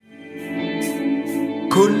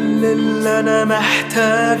كل اللي أنا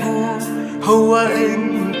محتاجه هو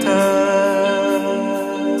أنت،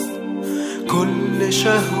 كل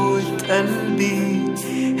شهوة قلبي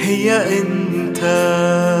هي أنت،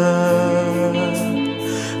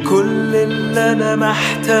 كل اللي أنا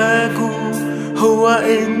محتاجه هو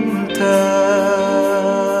أنت،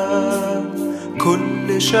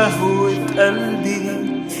 كل شهوة قلبي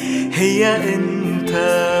هي أنت،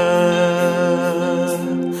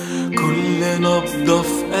 كل نبضة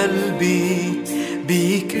في قلبي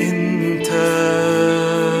بيك أنت،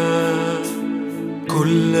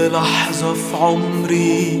 كل لحظة في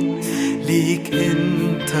عمري ليك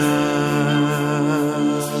أنت،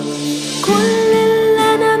 كل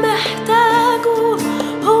اللي أنا محتاجه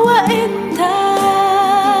هو أنت،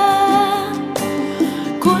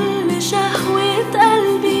 كل شهوة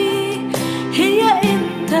قلبي هي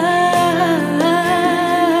أنت،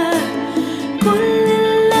 كل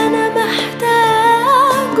اللي أنا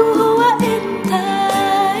محتاجه هو أنت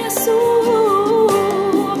يسوع،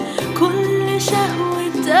 كل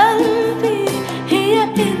شهوة قلبي هي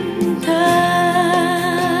أنت،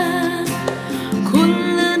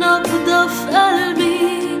 كل نبضة في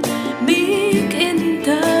قلبي بيك أنت،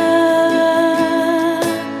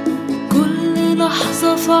 كل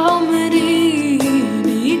لحظة في عمري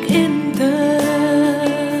بيك أنت.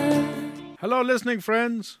 Hello listening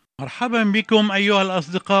friends. مرحبا بكم أيها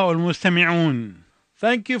الأصدقاء المستمعون.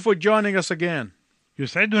 Thank you for joining us again.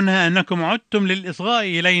 يسعدنا أنكم عدتم للإصغاء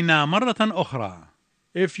إلينا مرة أخرى.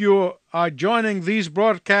 If you are joining these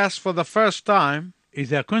broadcasts for the first time,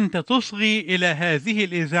 إذا كنت تصغي إلى هذه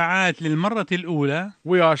الإذاعات للمرة الأولى،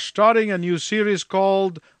 we are starting a new series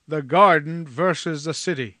called The Garden versus the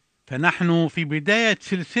City. فنحن في بداية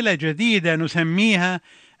سلسلة جديدة نسميها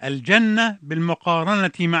الجنة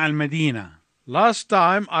بالمقارنة مع المدينة. Last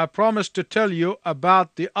time I promised to tell you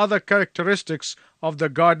about the other characteristics of the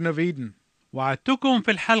Garden of Eden. وعدتكم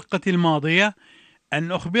في الحلقة الماضية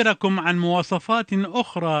أن أخبركم عن مواصفات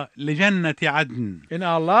أخرى لجنة عدن. In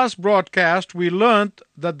our last broadcast we learned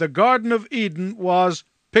that the Garden of Eden was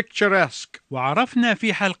picturesque. وعرفنا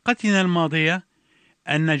في حلقتنا الماضية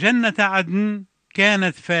أن جنة عدن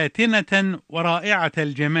كانت فاتنة ورائعة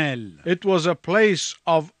الجمال. It was a place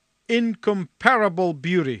of incomparable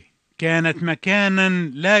beauty. كانت مكانا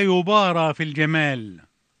لا يبارى في الجمال.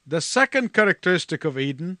 The second characteristic of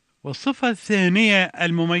Eden والصفة الثانية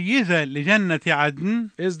المميزة لجنة عدن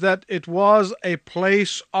is that it was a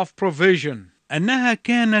place of provision. أنها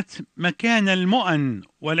كانت مكان المؤن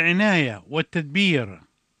والعناية والتدبير.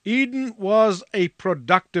 Eden was a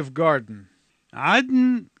productive garden.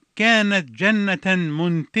 عدن كانت جنة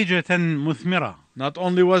منتجة مثمرة. Not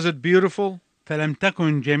only was it beautiful, فلم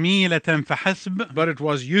تكن جميلة فحسب، but it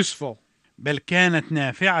was useful. بل كانت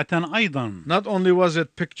نافعة أيضا. Not only was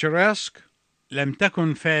it picturesque, لم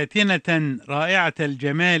تكن فاتنة رائعة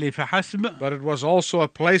الجمال فحسب، but it was also a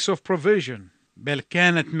place of provision. بل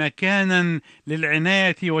كانت مكانا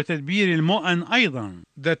للعناية وتدبير المؤن أيضا.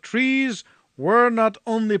 The trees were not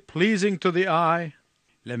only pleasing to the eye,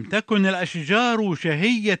 لم تكن الأشجار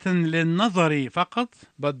شهية للنظر فقط،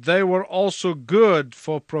 but they were also good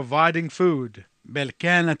for providing food. بل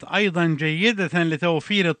كانت أيضا جيدة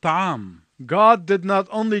لتوفير الطعام. God did not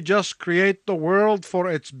only just create the world for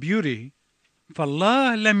its beauty,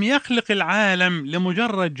 فالله لم يخلق العالم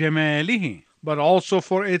لمجرد جماله، but also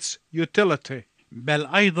for its utility. بل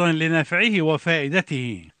أيضا لنفعه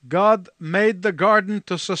وفائدته. God made the garden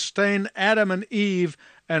to sustain Adam and Eve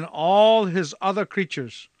and all his other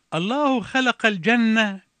creatures. الله خلق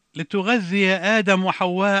الجنة لتغذي آدم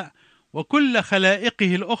وحواء وكل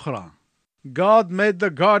خلائقه الأخرى. God made the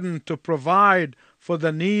garden to provide for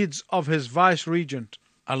the needs of his vice-regent.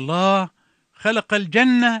 الله خلق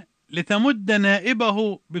الجنة لتمد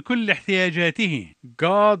نائبه بكل احتياجاته.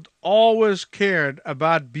 God always cared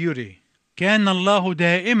about beauty, كان الله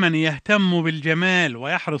دائما يهتم بالجمال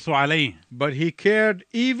ويحرص عليه. but he cared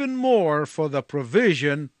even more for the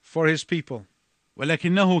provision for his people.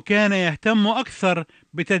 ولكنه كان يهتم أكثر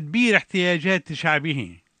بتدبير احتياجات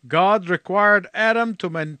شعبه. God required Adam to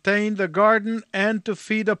maintain the garden and to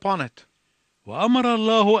feed upon it. وأمر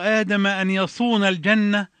الله آدم أن يصون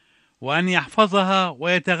الجنة وأن يحفظها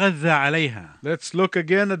ويتغذى عليها. Let's look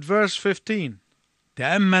again at verse 15.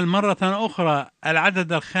 تأمل مرة أخرى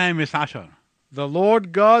العدد 15. The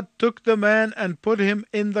Lord God took the man and put him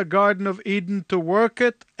in the Garden of Eden to work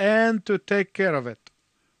it and to take care of it.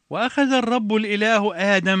 وأخذ الرب الإله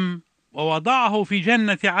آدم ووضعه في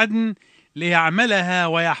جنة عدن ليعملها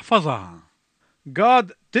ويحفظها.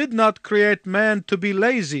 God did not create man to be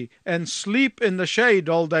lazy and sleep in the shade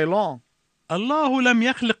all day long. الله لم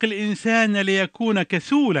يخلق الإنسان ليكون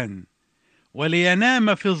كسولا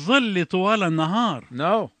ولينام في الظل طوال النهار.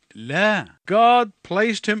 No. لا، God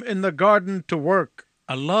placed him in the garden to work.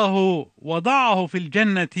 الله وضعه في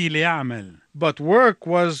الجنة ليعمل. But work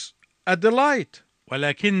was a delight.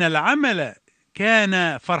 ولكن العمل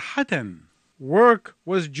كان فرحة. Work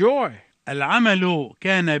was joy. العمل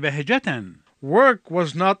كان بهجة. Work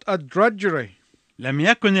was not a drudgery. لم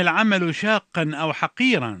يكن العمل شاقا أو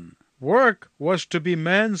حقيرا. Work was to be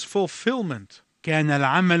man's fulfillment. كان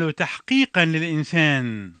العمل تحقيقا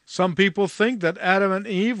للإنسان. Some people think that Adam and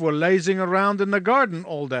Eve were lazing around in the garden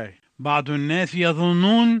all day. بعض الناس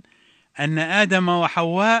يظنون أن آدم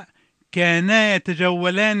وحواء كانا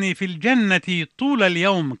يتجولان في الجنة طول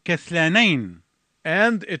اليوم كسلانين.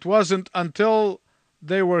 And it wasn't until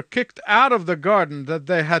they were kicked out of the garden that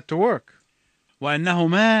they had to work.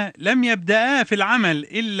 وأنهما لم يبدأا في العمل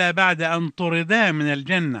إلا بعد أن طردا من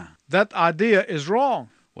الجنة. That idea is wrong.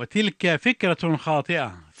 وتلك فكرة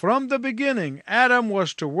خاطئة. From the beginning, Adam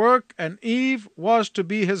was to work and Eve was to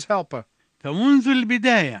be his helper. فمنذ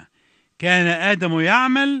البداية كان آدم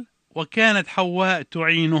يعمل وكانت حواء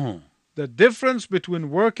تعينه. The difference between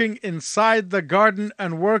working inside the garden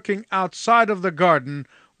and working outside of the garden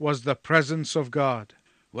was the presence of God.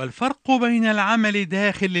 والفرق بين العمل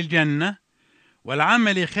داخل الجنة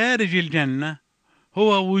والعمل خارج الجنة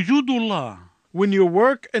هو وجود الله. When you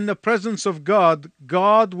work in the presence of God,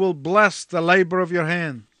 God will bless the labor of your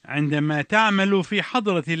hand. عندما تعمل في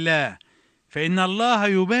حضرة الله فإن الله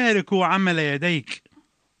يبارك عمل يديك.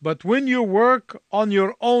 But when you work on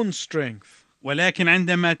your own strength, ولكن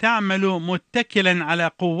عندما تعمل متكلا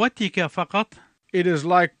على قوتك فقط، it is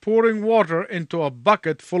like pouring water into a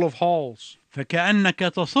bucket full of holes. فكأنك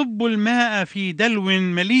تصب الماء في دلو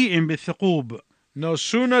مليء بالثقوب. No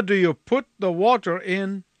sooner do you put the water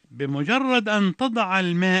in, بمجرد أن تضع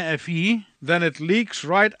الماء فيه، then it leaks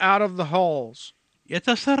right out of the holes.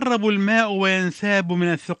 يتسرب الماء وينساب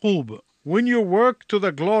من الثقوب. When you work to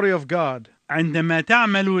the glory of God, عندما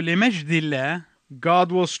تعمل لمجد الله،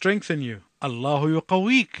 God will strengthen you. الله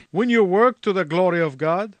يقويك. When you work to the glory of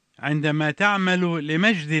God, عندما تعمل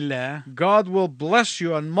لمجد الله، God will bless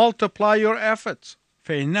you and multiply your efforts.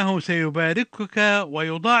 فإنه سيباركك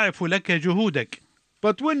ويضاعف لك جهودك.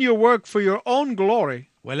 But when you work for your own glory,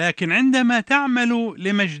 ولكن عندما تعمل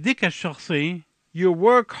لمجدك الشخصي، you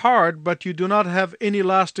work hard but you do not have any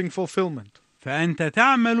lasting fulfillment. فأنت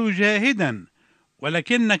تعمل جاهدا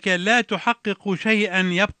ولكنك لا تحقق شيئا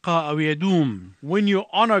يبقى أو يدوم. When you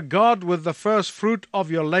honor God with the first fruit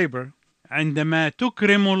of your labor, عندما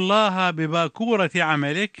تكرم الله بباكورة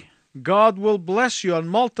عملك، God will bless you and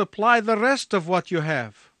multiply the rest of what you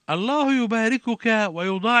have. الله يباركك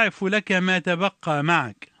ويضاعف لك ما تبقى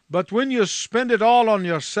معك. But when you spend it all on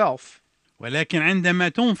yourself, ولكن عندما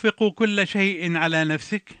تنفق كل شيء على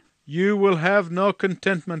نفسك، you will have no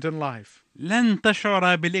contentment in life. لن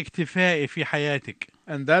تشعر بالاكتفاء في حياتك.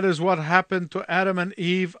 And that is what happened to Adam and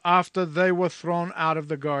Eve after they were thrown out of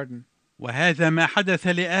the garden. وهذا ما حدث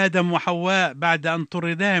لآدم وحواء بعد أن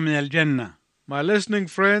طردا من الجنة. My listening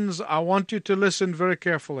friends, I want you to listen very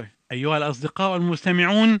carefully. أيها الأصدقاء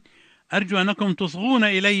المستمعون، أرجو أنكم تصغون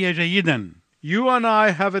إلي جيدا. You and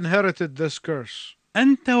I have inherited this curse.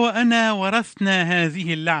 أنت وأنا ورثنا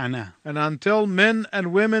هذه اللعنة. And until men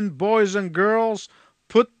and women, boys and girls,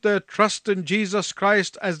 put their trust in Jesus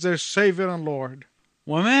Christ as their Savior and Lord,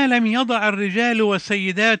 وما لم يضع الرجال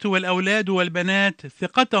والسيدات والأولاد والبنات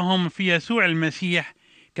ثقتهم في يسوع المسيح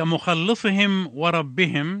كمخلصهم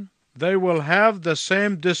وربهم، they will have the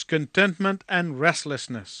same discontentment and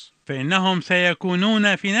restlessness. فإنهم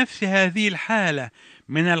سيكونون في نفس هذه الحالة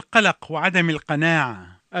من القلق وعدم القناعة.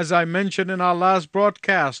 As I mentioned in our last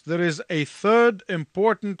broadcast, there is a third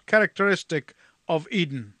important characteristic of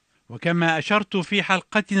Eden. وكما أشرت في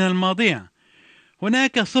حلقتنا الماضية،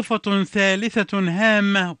 هناك صفة ثالثة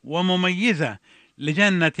هامة ومميزة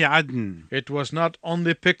لجنة عدن. It was not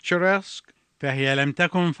only picturesque. فهي لم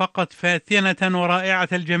تكن فقط فاتنة ورائعة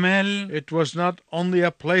الجمال. It was not only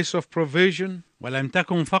a place of provision. ولم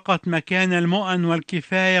تكن فقط مكان المؤن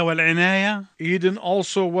والكفاية والعناية. Eden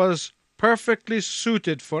also was perfectly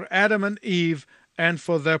suited for Adam and Eve and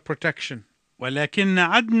for their protection. ولكن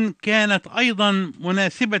عدن كانت أيضا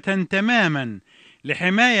مناسبة تماما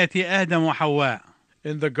لحماية آدم وحواء.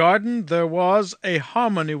 In the garden there was a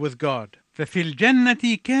harmony with God. ففي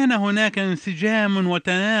الجنة كان هناك انسجام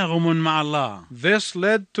وتناغم مع الله. This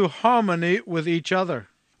led to harmony with each other.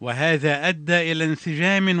 وهذا أدى إلى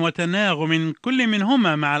انسجام وتناغم كل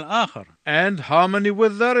منهما مع الآخر. And harmony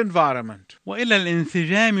with their environment. وإلى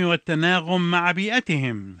الانسجام والتناغم مع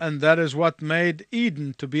بيئتهم. And that is what made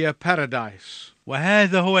Eden to be a paradise.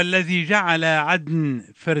 وهذا هو الذي جعل عدن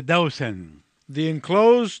فردوسا. The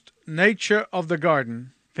enclosed nature of the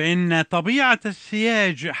garden فإن طبيعة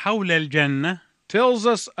السياج حول الجنة tells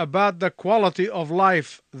us about the quality of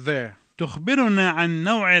life there. تخبرنا عن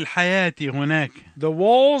نوع الحياة هناك. The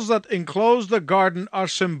walls that enclose the garden are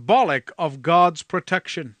symbolic of God's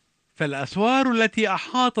protection. فالأسوار التي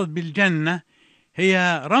أحاطت بالجنة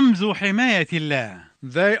هي رمز حماية الله.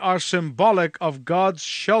 They are symbolic of God's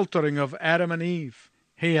sheltering of Adam and Eve.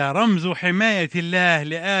 هي رمز حماية الله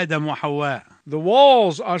لآدم وحواء. The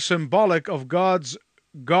walls are symbolic of God's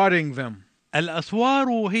guarding them.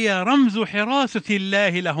 الأسوار هي رمز حراسة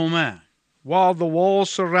الله لهما. While the walls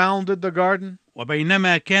surrounded the garden,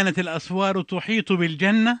 وبينما كانت الأسوار تحيط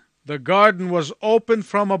بالجنة، the garden was open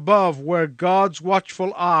from above where God's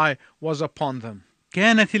watchful eye was upon them.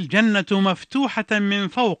 كانت الجنة مفتوحة من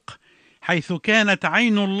فوق حيث كانت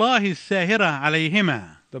عين الله الساهرة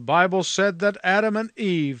عليهما. The Bible said that Adam and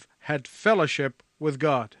Eve had fellowship with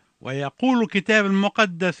God. ويقول الكتاب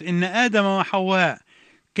المقدس إن آدم وحواء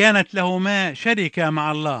كانت لهما شركة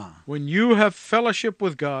مع الله. When you have fellowship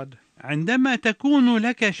with God, عندما تكون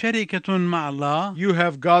لك شركة مع الله you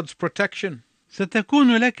have God's protection.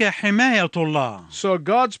 ستكون لك حماية الله. So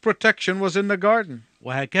God's protection was in the garden.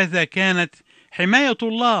 وهكذا كانت حماية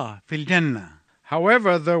الله في الجنة.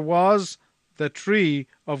 However, there was the tree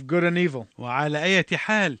of good and evil. وعلى أي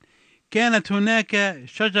حال كانت هناك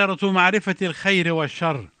شجرة معرفة الخير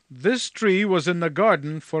والشر. This tree was in the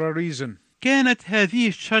garden for a reason. كانت هذه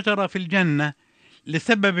الشجرة في الجنة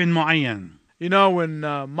لسبب معين. You know, when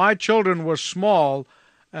my children were small,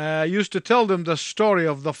 I used to tell them the story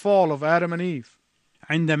of the fall of Adam and Eve.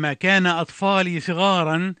 عندما كان أطفالي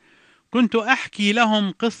صغارا كنت أحكي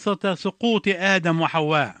لهم قصة سقوط آدم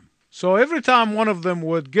وحواء. So every time one of them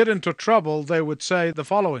would get into trouble, they would say the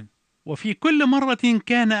following. وفي كل مرة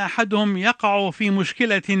كان أحدهم يقع في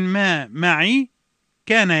مشكلة ما معي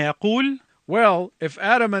كان يقول: Well, if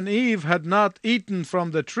Adam and Eve had not eaten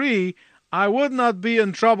from the tree, I would not be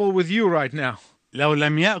in trouble with you right now. لو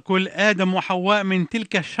لم يأكل آدم وحواء من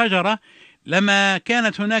تلك الشجرة لما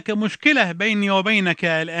كانت هناك مشكلة بيني وبينك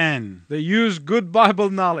الآن. They used good Bible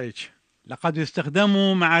knowledge. لقد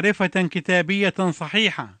استخدموا معرفة كتابية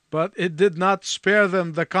صحيحة. But it did not spare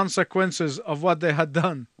them the consequences of what they had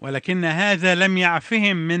done. ولكن هذا لم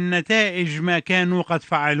يعفهم من نتائج ما كانوا قد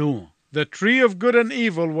فعلوه. The tree of good and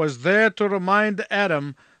evil was there to remind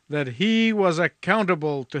Adam that he was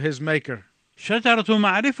accountable to his maker. شجرة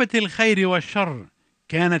معرفة الخير والشر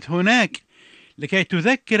كانت هناك لكي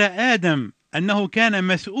تذكر آدم أنه كان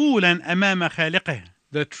مسؤولا أمام خالقه.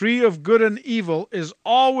 The tree of good and evil is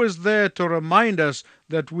always there to remind us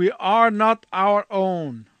that we are not our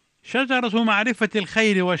own. شجرة معرفة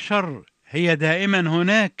الخير والشر هي دائما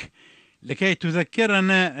هناك لكي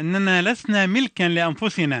تذكرنا أننا لسنا ملكا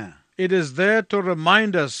لأنفسنا. It is there to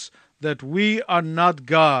remind us that we are not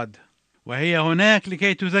God. وهي هناك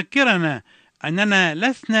لكي تذكرنا أننا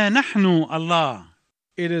لسنا نحن الله.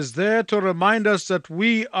 It is there to remind us that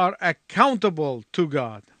we are accountable to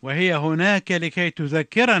God. وهي هناك لكي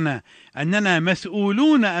تذكرنا أننا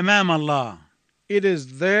مسؤولون أمام الله. It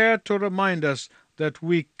is there to remind us that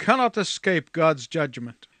we cannot escape God's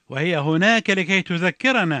judgment. وهي هناك لكي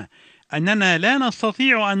تذكرنا أننا لا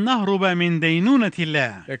نستطيع أن نهرب من دينونة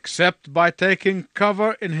الله except by taking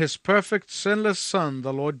cover in His perfect sinless Son,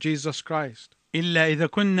 the Lord Jesus Christ. إلا إذا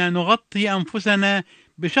كنا نغطي أنفسنا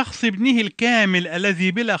بشخص ابنه الكامل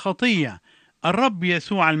الذي بلا خطية الرب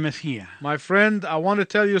يسوع المسيح. My friend, I want to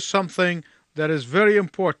tell you something that is very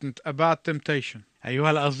important about temptation.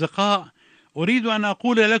 أيها الأصدقاء، أريد أن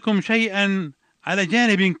أقول لكم شيئا على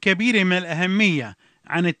جانب كبير من الأهمية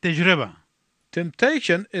عن التجربة.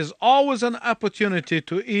 Temptation is always an opportunity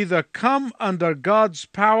to either come under God's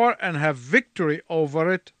power and have victory over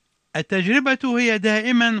it. التجربة هي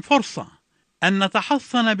دائما فرصة أن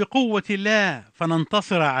نتحصن بقوة الله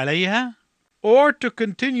فننتصر عليها، or to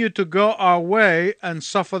continue to go our way and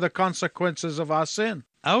suffer the consequences of our sin.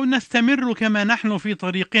 أو نستمر كما نحن في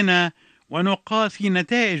طريقنا ونقاسي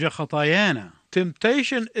نتائج خطايانا.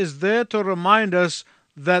 Temptation is there to remind us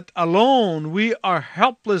that alone we are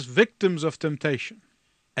helpless victims of temptation.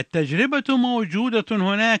 التجربة موجودة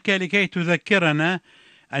هناك لكي تذكرنا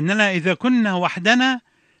أننا إذا كنا وحدنا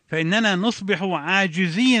فإننا نصبح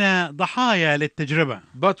عاجزين ضحايا للتجربة.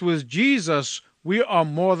 But with Jesus we are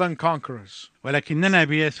more than conquerors. ولكننا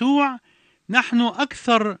بيسوع نحن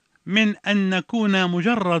أكثر من أن نكون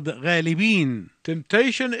مجرد غالبين.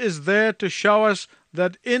 Temptation is there to show us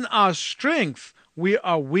that in our strength we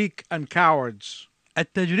are weak and cowards.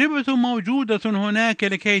 التجربة موجودة هناك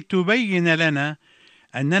لكي تبين لنا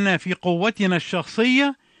أننا في قوتنا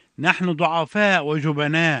الشخصية نحن ضعفاء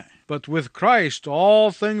وجبناء. But with Christ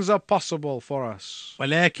all things are possible for us.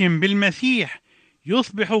 ولكن بالمسيح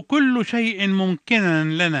يصبح كل شيء ممكنا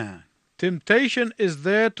لنا. Temptation is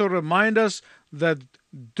there to remind us that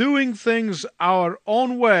doing things our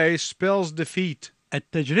own way spells defeat.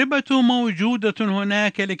 التجربة موجودة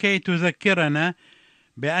هناك لكي تذكرنا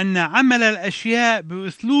بأن عمل الأشياء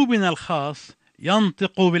بأسلوبنا الخاص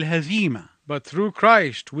ينطق بالهزيمة. But through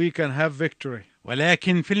Christ we can have victory.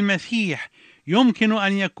 ولكن في المسيح يمكن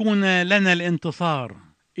أن يكون لنا الانتصار.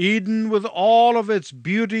 Eden with all of its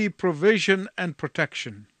beauty, provision and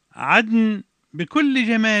protection. عدن بكل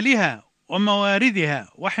جمالها ومواردها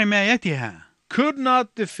وحمايتها could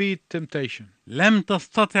not defeat temptation. لم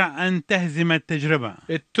تستطع أن تهزم التجربة.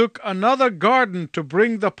 It took another garden to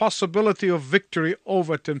bring the possibility of victory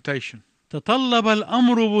over temptation. تطلب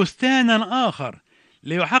الأمر بستانا آخر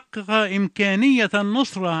ليحقق إمكانية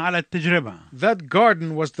النصرة على التجربة. That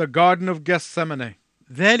garden was the Garden of Gethsemane.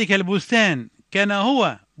 ذلك البستان كان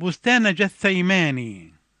هو بستان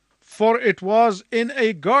جثسيماني. For it was in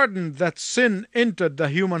a garden that sin entered the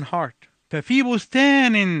human heart. ففي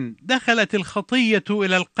بستان دخلت الخطية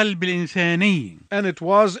إلى القلب الإنساني. And it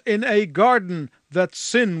was in a garden that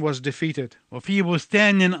sin was defeated. وفي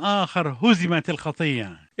بستان آخر هزمت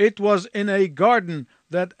الخطية. It was in a garden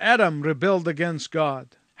that Adam rebelled against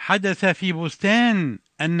God. حدث في بستان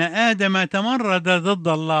أن آدم تمرد ضد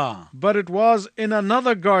الله. But it was in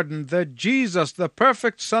another garden that Jesus, the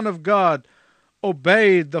perfect Son of God,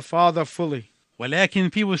 obeyed the Father fully. ولكن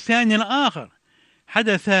في بستان آخر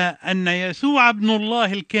حدث أن يسوع ابن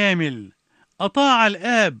الله الكامل أطاع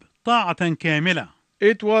الآب طاعة كاملة.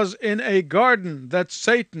 It was in a garden that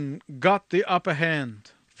Satan got the upper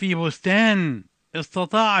hand. في بستان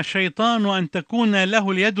استطاع الشيطان أن تكون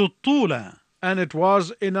له اليد الطولة. And it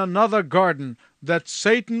was in another garden that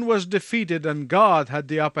Satan was defeated and God had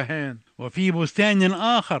the upper hand. وفي بستان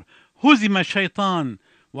آخر هزم الشيطان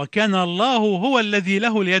وكان الله هو الذي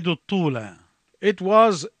له اليد الطولة. It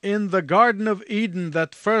was in the Garden of Eden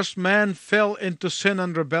that first man fell into sin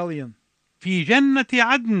and rebellion. في جنة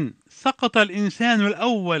عدن سقط الإنسان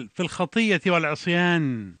الأول في الخطية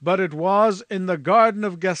والعصيان. But it was in the Garden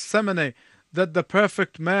of Gethsemane that the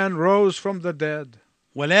perfect man rose from the dead.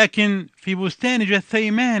 ولكن في بستان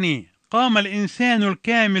جثيماني قام الإنسان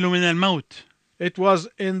الكامل من الموت. It was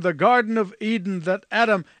in the Garden of Eden that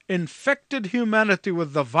Adam infected humanity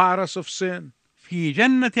with the virus of sin. في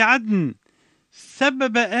جنة عدن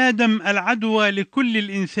سبب آدم العدوى لكل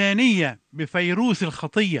الإنسانية بفيروس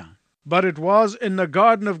الخطية. But it was in the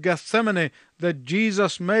Garden of Gethsemane that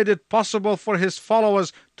Jesus made it possible for his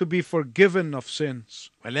followers to be forgiven of sins.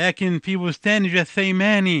 ولكن في بستان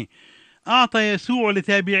جثيماني أعطى يسوع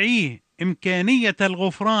لتابعيه إمكانية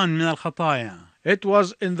الغفران من الخطايا. It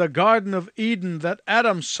was in the Garden of Eden that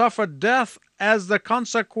Adam suffered death as the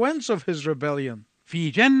consequence of his rebellion.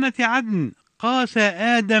 في جنة عدن قاس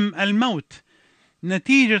آدم الموت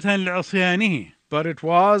نتيجة لعصيانه. But it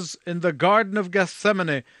was in the Garden of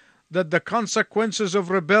Gethsemane that the consequences of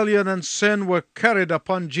rebellion and sin were carried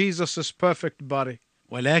upon Jesus' perfect body.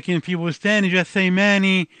 ولكن في بستان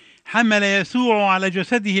جثيماني حمل يسوع على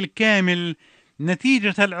جسده الكامل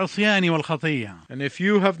نتيجة العصيان والخطية. And if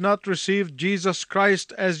you have not received Jesus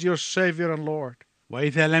Christ as your Savior and Lord,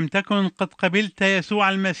 وإذا لم تكن قد قبلت يسوع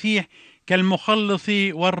المسيح كالمخلص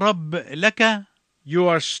والرب لك، you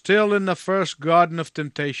are still in the first garden of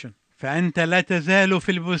temptation. فأنت لا تزال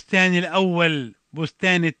في البستان الأول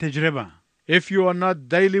بستان التجربة. If you are not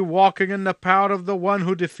daily walking in the power of the one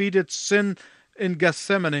who defeated sin in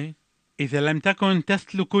Gethsemane, إذا لم تكن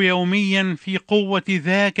تسلك يوميا في قوة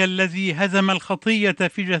ذاك الذي هزم الخطية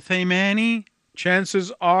في جثيماني،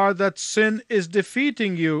 chances are that sin is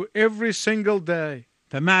defeating you every single day.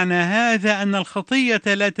 فمعنى هذا أن الخطية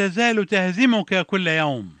لا تزال تهزمك كل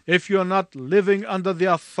يوم. If you are not living under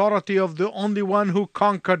the authority of the only one who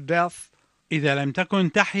conquered death, إذا لم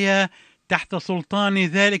تكن تحيا تحت سلطان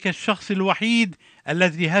ذلك الشخص الوحيد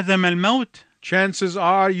الذي هزم الموت، chances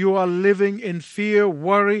are you are living in fear,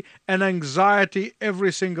 worry, and anxiety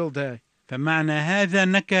every single day. فمعنى هذا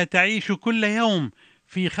أنك تعيش كل يوم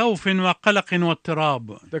في خوف وقلق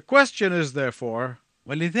واضطراب. The question is therefore,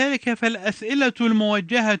 ولذلك فالأسئلة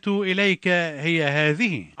الموجهة إليك هي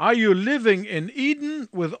هذه: are you living in Eden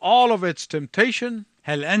with all of its temptation?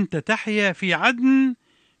 هل أنت تحيا في عدن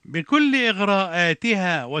بكل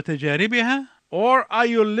إغراءاتها وتجاربها؟ Or are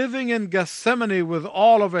you living in Gethsemane with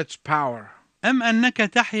all of its power? أم أنك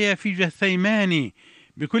تحيا في جثيماني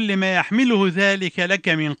بكل ما يحمله ذلك لك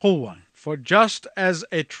من قوة؟ For just as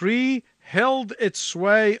a tree held its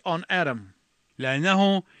sway on Adam,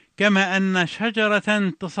 لأنه كما أن شجرة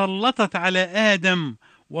تسلطت على آدم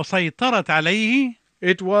وسيطرت عليه،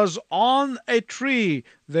 It was on a tree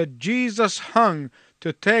that Jesus hung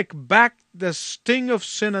to take back the sting of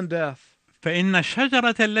sin and death. فإن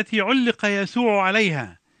الشجرة التي علق يسوع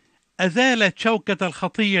عليها أزالت شوكة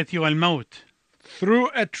الخطية والموت. Through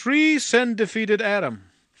a tree, sin defeated Adam.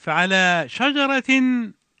 فعلى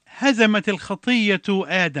شجرة هزمت الخطية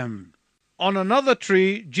آدم. On another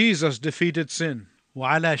tree, Jesus defeated sin.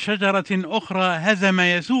 وعلى شجرة أخرى هزم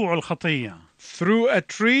يسوع الخطية. Through a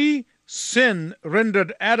tree, sin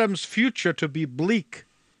rendered Adam's future to be bleak.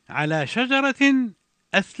 على شجرة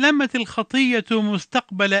أسلمت الخطية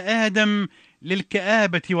مستقبل آدم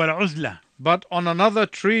للكآبة والعزلة. But on another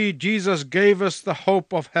tree, Jesus gave us the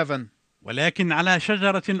hope of heaven. ولكن على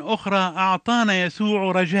شجرة أخرى أعطانا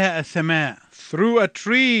يسوع رجاء السماء. Through a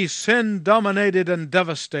tree, sin dominated and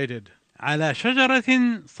devastated. على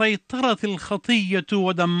شجرة سيطرت الخطية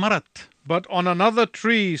ودمرت. But on another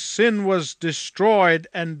tree, sin was destroyed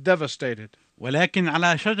and devastated. ولكن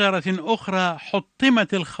على شجرة أخرى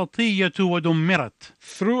حطمت الخطية ودمرت.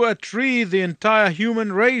 Through a tree, the entire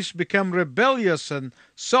human race became rebellious and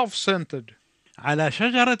self-centered. على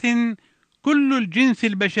شجرة كل الجنس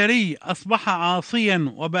البشري أصبح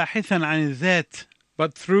عاصيا وباحثا عن الذات.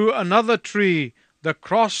 But through another tree, the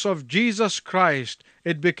cross of Jesus Christ,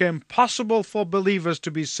 it became possible for believers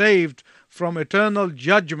to be saved from eternal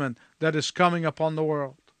judgment that is coming upon the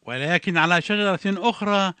world. ولكن على شجرة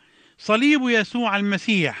أخرى صليب يسوع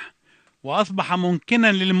المسيح، وأصبح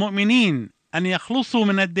ممكنا للمؤمنين أن يخلصوا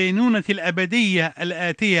من الدينونة الأبدية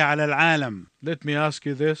الآتية على العالم. Let me ask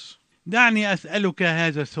you this. دعني أسألك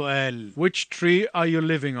هذا السؤال. Which tree are you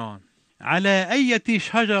living on? على أي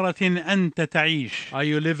شجرة أنت تعيش؟ Are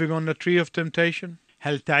you living on the tree of temptation?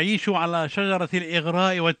 هل تعيش على شجرة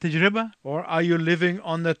الإغراء والتجربة؟ Or are you living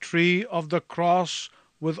on the tree of the cross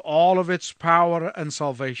with all of its power and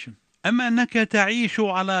salvation? أم أنك تعيش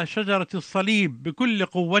على شجرة الصليب بكل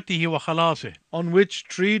قوته وخلاصه؟ On which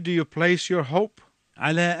tree do you place your hope?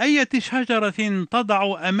 على أي شجرة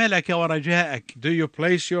تضع أملك ورجاءك؟ Do you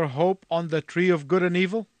place your hope on the tree of good and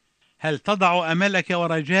evil? هل تضع أملك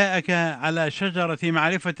ورجاءك على شجرة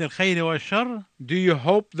معرفة الخير والشر؟ Do you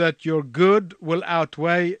hope that your good will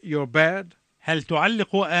outweigh your bad? هل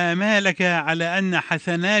تعلق آمالك على أن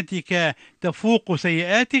حسناتك تفوق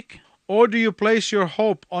سيئاتك؟ Or do you place your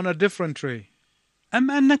hope on a different tree?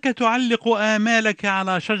 أم أنك تعلق آمالك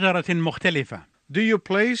على شجرة مختلفة؟ Do you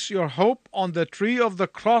place your hope on the tree of the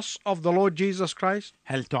cross of the Lord Jesus Christ?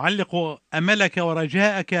 هل تعلق أملك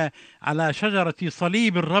ورجاءك على شجرة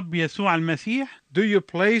صليب الرب يسوع المسيح؟ Do you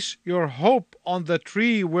place your hope on the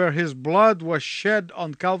tree where his blood was shed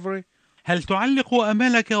on Calvary? هل تعلق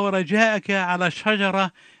أملك ورجاءك على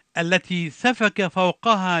الشجرة التي سفك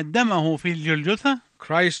فوقها دمه في الجلجثة؟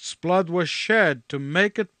 Christ's blood was shed to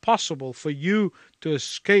make it possible for you to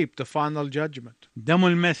escape the final judgment. دم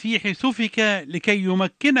المسيح سفك لكي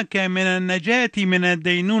يمكنك من النجاة من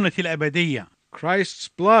الدينونة الأبدية. Christ's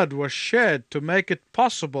blood was shed to make it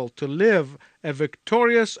possible to live a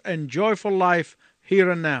victorious and joyful life here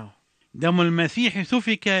and now. دم المسيح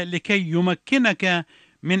سفك لكي يمكنك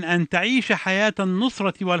من أن تعيش حياة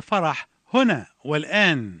النصرة والفرح هنا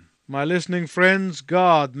والآن. My listening friends,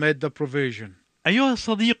 God made the provision. أيها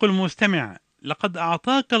الصديق المستمع، لقد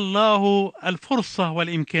أعطاك الله الفرصة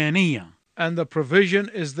والإمكانية. And the provision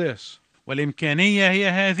is this. والإمكانية هي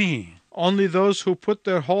هذه. Only those who put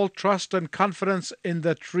their whole trust and confidence in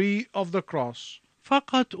the tree of the cross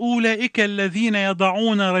فقط أولئك الذين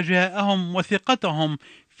يضعون رجاءهم وثقتهم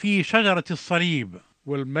في شجرة الصليب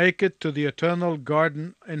will make it to the eternal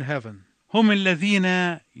garden in heaven. هم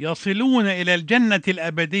الذين يصلون إلى الجنة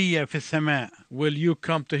الأبدية في السماء. Will you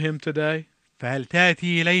come to him today? فهل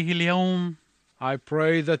تأتي إليه اليوم؟ I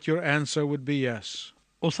pray that your answer would be yes.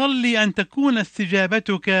 أصلي أن تكون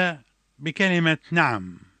استجابتك بكلمة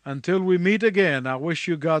نعم. Until we meet again, I wish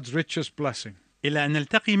you God's richest blessing. إلى أن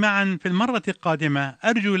نلتقي معا في المرة القادمة،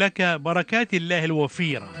 أرجو لك بركات الله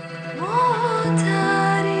الوفيرة.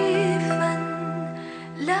 معترفاً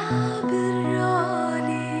لا بر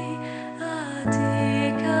لي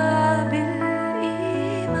آتيك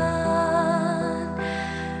بالإيمان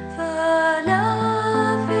فلا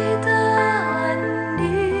فداء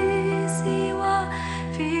عني سوى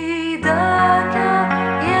فداك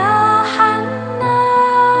يا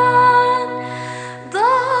حنان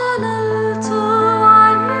ضللت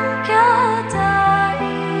عنك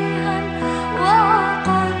تائها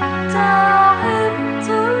وقد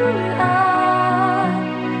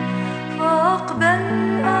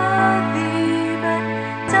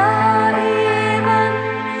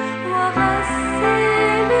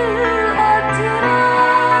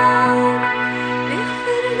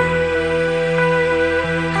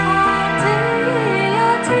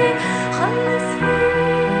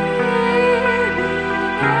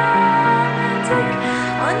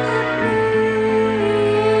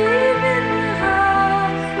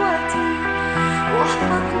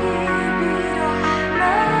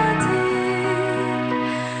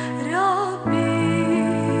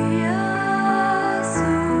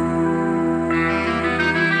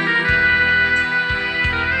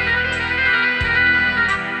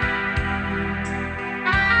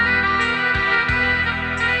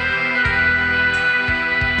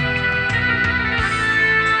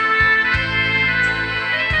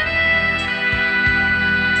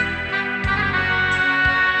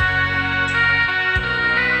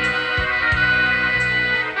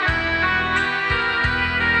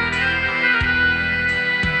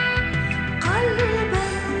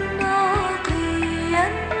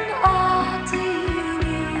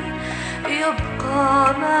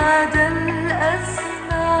مدى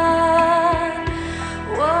الأزمان،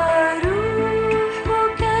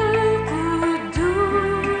 وروحك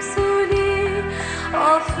القدوس لي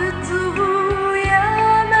أفضه يا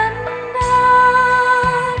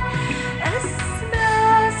منان. أسمع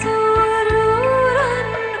سرورا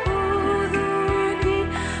أذني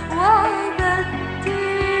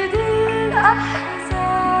وأبدد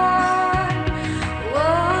الأحزان،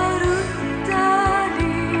 ورد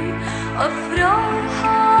لي أفراح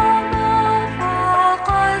ما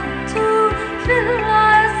فقدت في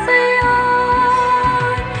العصيان.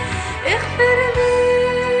 اغفر لي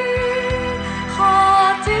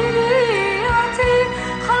خطيئتي،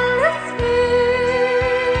 خلصني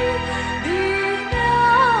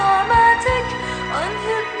بنعمتك،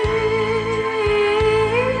 أنهضني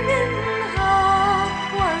من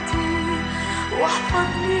غفوتي،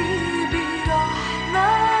 واحفظني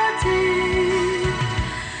برحمتي.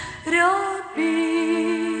 ربي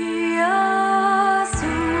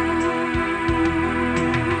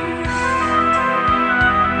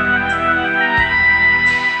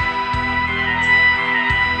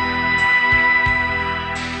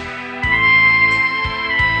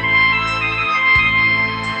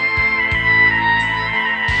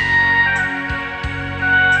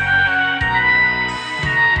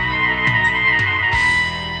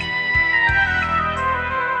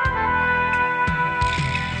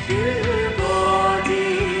بالبعد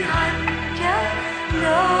عنك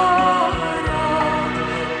لا أرى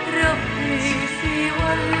ربي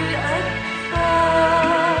سوى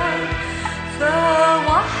الأكفان،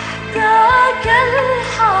 فوحدك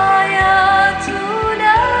الحياة